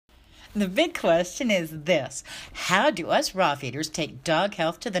The big question is this: how do us raw feeders take dog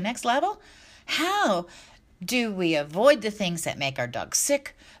health to the next level? How do we avoid the things that make our dogs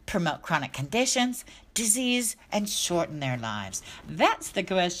sick, promote chronic conditions, disease, and shorten their lives? That's the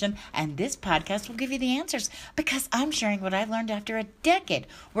question, and this podcast will give you the answers because I'm sharing what I've learned after a decade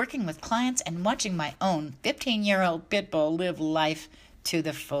working with clients and watching my own 15-year-old pit bull live life to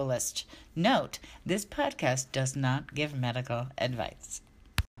the fullest. Note, this podcast does not give medical advice.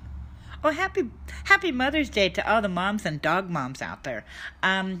 Well, happy Mother's Day to all the moms and dog moms out there.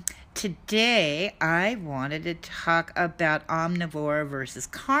 Today, I wanted to talk about omnivore versus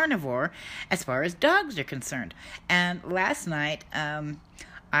carnivore as far as dogs are concerned. And last night, I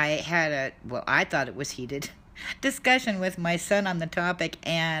had I thought it was heated discussion with my son on the topic,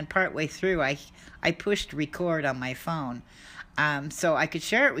 and partway through, I pushed record on my phone so I could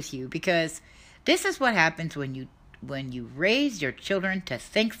share it with you, because this is what happens when you raise your children to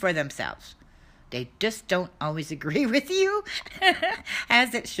think for themselves. They just don't always agree with you,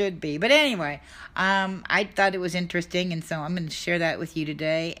 as it should be. But anyway, I thought it was interesting, and so I'm going to share that with you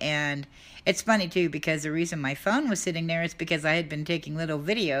today. And it's funny, too, because the reason my phone was sitting there is because I had been taking little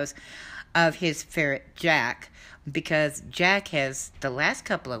videos of his ferret, Jack, because Jack has, the last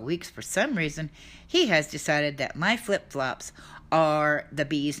couple of weeks, for some reason, he has decided that my flip-flops are the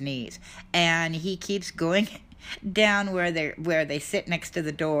bee's knees. And he keeps going down where they sit next to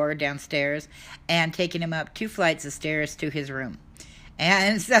the door downstairs and taking him up 2 flights of stairs to his room.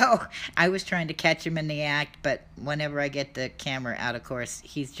 And so I was trying to catch him in the act, but whenever I get the camera out, of course,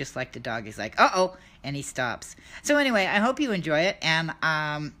 he's just like the dog. He's like, uh-oh, and he stops. So anyway, I hope you enjoy it, and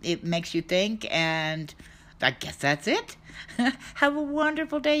it makes you think, and I guess that's it. Have a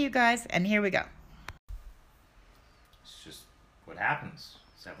wonderful day, you guys, and here we go. It's just what happens.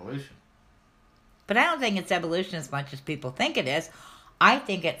 It's evolution. But I don't think it's evolution as much as people think it is. I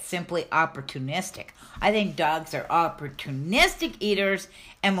think it's simply opportunistic. I think dogs are opportunistic eaters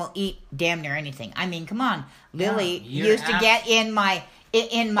and will eat damn near anything. I mean, come on. Lily used to get in my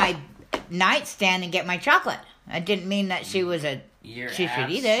nightstand and get my chocolate. I didn't mean that she should eat it. You're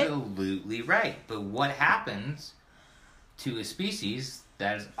absolutely right. But what happens to a species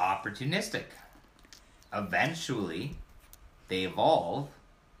that is opportunistic? Eventually, they evolve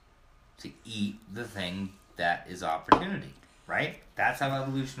to eat the thing that is opportunity, right? That's how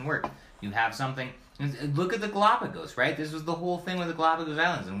evolution works. You have something. Look at the Galapagos, right? This was the whole thing with the Galapagos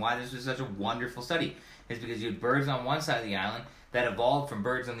Islands, and why this was such a wonderful study is because you had birds on one side of the island that evolved from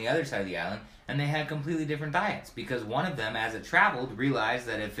birds on the other side of the island, and they had completely different diets because one of them, as it traveled, realized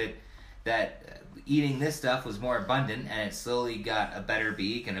that eating this stuff was more abundant, and it slowly got a better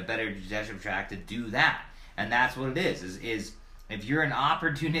beak and a better digestive tract to do that. And that's what it is if you're an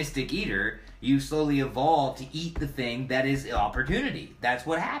opportunistic eater, you slowly evolve to eat the thing that is opportunity. That's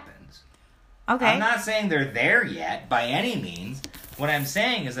what happens. Okay. I'm not saying they're there yet, by any means. What I'm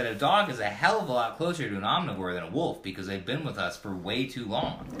saying is that a dog is a hell of a lot closer to an omnivore than a wolf because they've been with us for way too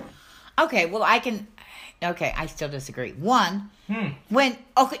long. Okay, well, I still disagree. Let me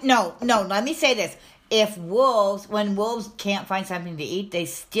say this. When wolves can't find something to eat, they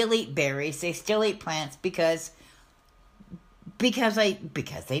still eat berries, they still eat plants because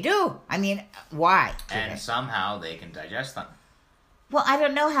they do. I mean, why? And somehow they can digest them. Well, I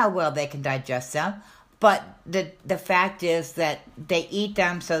don't know how well they can digest them, but the fact is that they eat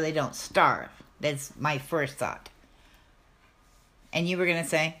them so they don't starve. That's my first thought. And you were going to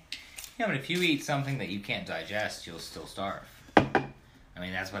say? Yeah, but if you eat something that you can't digest, you'll still starve. I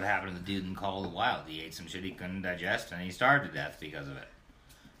mean, that's what happened to the dude in Call of the Wild. He ate some shit he couldn't digest, and he starved to death because of it.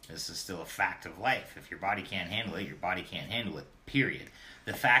 This is still a fact of life. If your body can't handle it, your body can't handle it, period.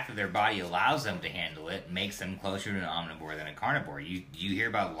 The fact that their body allows them to handle it makes them closer to an omnivore than a carnivore. You hear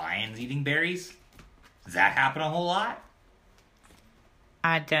about lions eating berries? Does that happen a whole lot?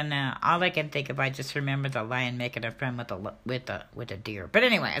 I don't know. All I can think of, I just remember the lion making a friend with a deer. But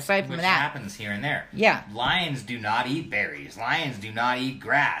anyway, aside from Which that, happens here and there. Yeah. Lions do not eat berries. Lions do not eat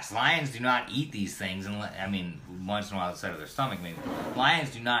grass. Lions do not eat these things. Once in a while outside of their stomach, maybe.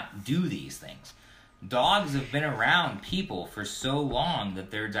 Lions do not do these things. Dogs have been around people for so long that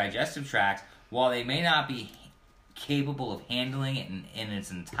their digestive tracts, while they may not be capable of handling it in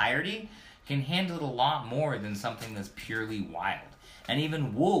its entirety, can handle it a lot more than something that's purely wild. And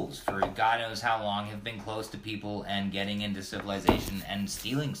even wolves, for God knows how long, have been close to people and getting into civilization and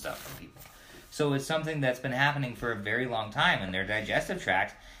stealing stuff from people. So it's something that's been happening for a very long time, and their digestive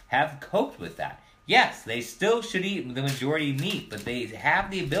tracts have coped with that. Yes, they still should eat the majority of meat, but they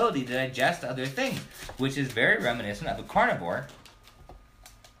have the ability to digest other things, which is very reminiscent of a carnivore.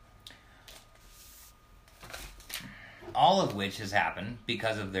 all of which has happened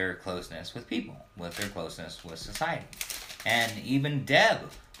because of their closeness with people, with their closeness with society. And even Deb,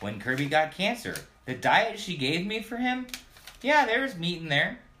 when Kirby got cancer, the diet she gave me for him, yeah, there was meat in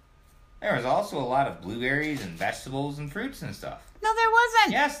there. There was also a lot of blueberries and vegetables and fruits and stuff. No, there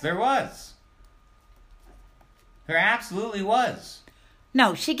wasn't. Yes, there was. There absolutely was.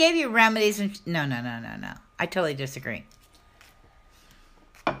 No, she gave you remedies and... No. I totally disagree.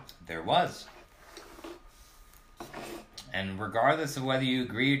 There was. And regardless of whether you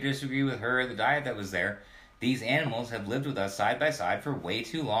agree or disagree with her or the diet that was there, these animals have lived with us side by side for way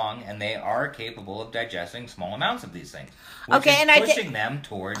too long, and they are capable of digesting small amounts of these things. Which is pushing them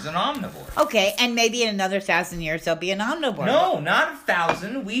towards an omnivore. Okay, and maybe in another 1,000 years they'll be an omnivore. No, not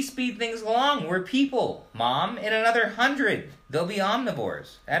 1,000. We speed things along. We're people, Mom. In another 100, they'll be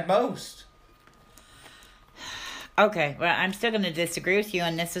omnivores at most. Okay, well, I'm still going to disagree with you,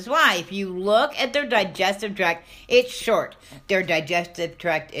 and this is why. If you look at their digestive tract, it's short. Their digestive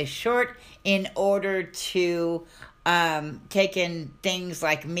tract is short in order to take in things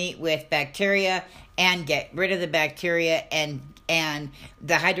like meat with bacteria and get rid of the bacteria, and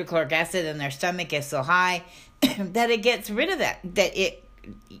the hydrochloric acid in their stomach is so high that it gets rid of that it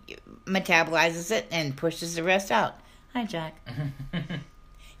metabolizes it and pushes the rest out. Hi, Jack.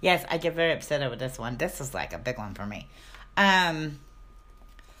 Yes, I get very upset over this one. This is like a big one for me.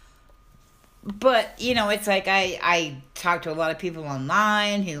 But, you know, it's like I talk to a lot of people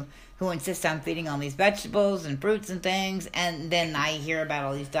online who insist on feeding all these vegetables and fruits and things, and then I hear about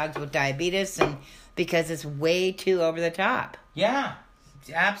all these dogs with diabetes, and because it's way too over the top. Yeah,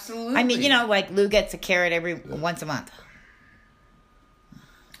 absolutely. I mean, you know, like Lou gets a carrot once a month.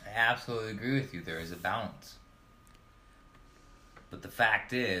 I absolutely agree with you. There is a balance. But the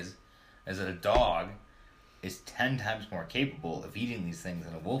fact is that a dog is 10 times more capable of eating these things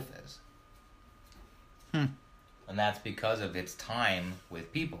than a wolf is. And that's because of its time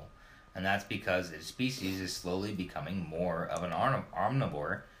with people. And that's because its species is slowly becoming more of an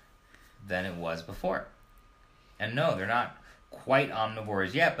omnivore than it was before. And no, they're not quite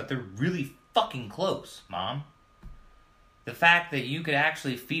omnivores yet, but they're really fucking close, Mom. The fact that you could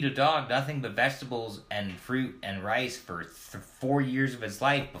actually feed a dog nothing but vegetables and fruit and rice for 4 years of its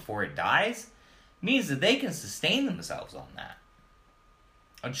life before it dies means that they can sustain themselves on that.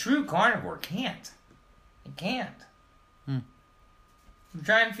 A true carnivore can't. It can't.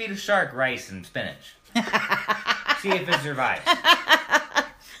 Try and feed a shark rice and spinach. See if it survives.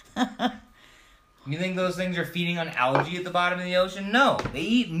 You think those things are feeding on algae at the bottom of the ocean? No. They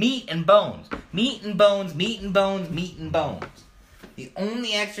eat meat and bones. Meat and bones, meat and bones, meat and bones. The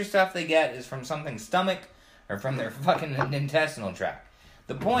only extra stuff they get is from something's stomach or from their fucking intestinal tract.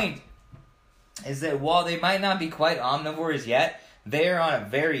 The point is that while they might not be quite omnivores yet, they are on a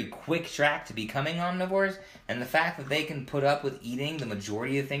very quick track to becoming omnivores, and the fact that they can put up with eating the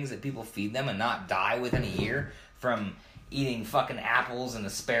majority of things that people feed them and not die within a year from eating fucking apples and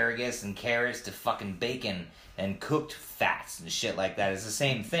asparagus and carrots to fucking bacon and cooked fats and shit like that is the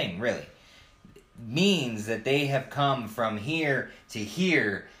same thing, really. Means that they have come from here to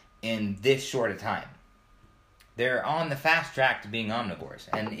here in this short a time. They're on the fast track to being omnivores.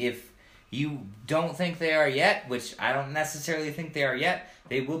 And if you don't think they are yet, which I don't necessarily think they are yet,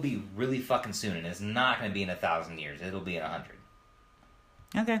 they will be really fucking soon. And it's not going to be in 1,000 years. It'll be in 100.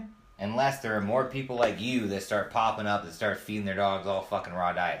 Okay. Unless there are more people like you that start popping up that start feeding their dogs all fucking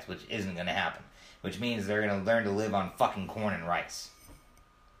raw diets, which isn't going to happen. Which means they're going to learn to live on fucking corn and rice.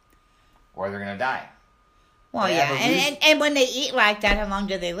 Or they're going to die. Well, yeah, and when they eat like that, how long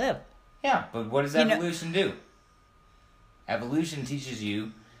do they live? Yeah, but what does evolution do? Evolution teaches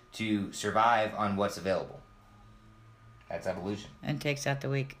you to survive on what's available. That's evolution. And takes out the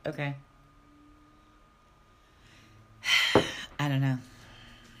weak. Okay. I don't know.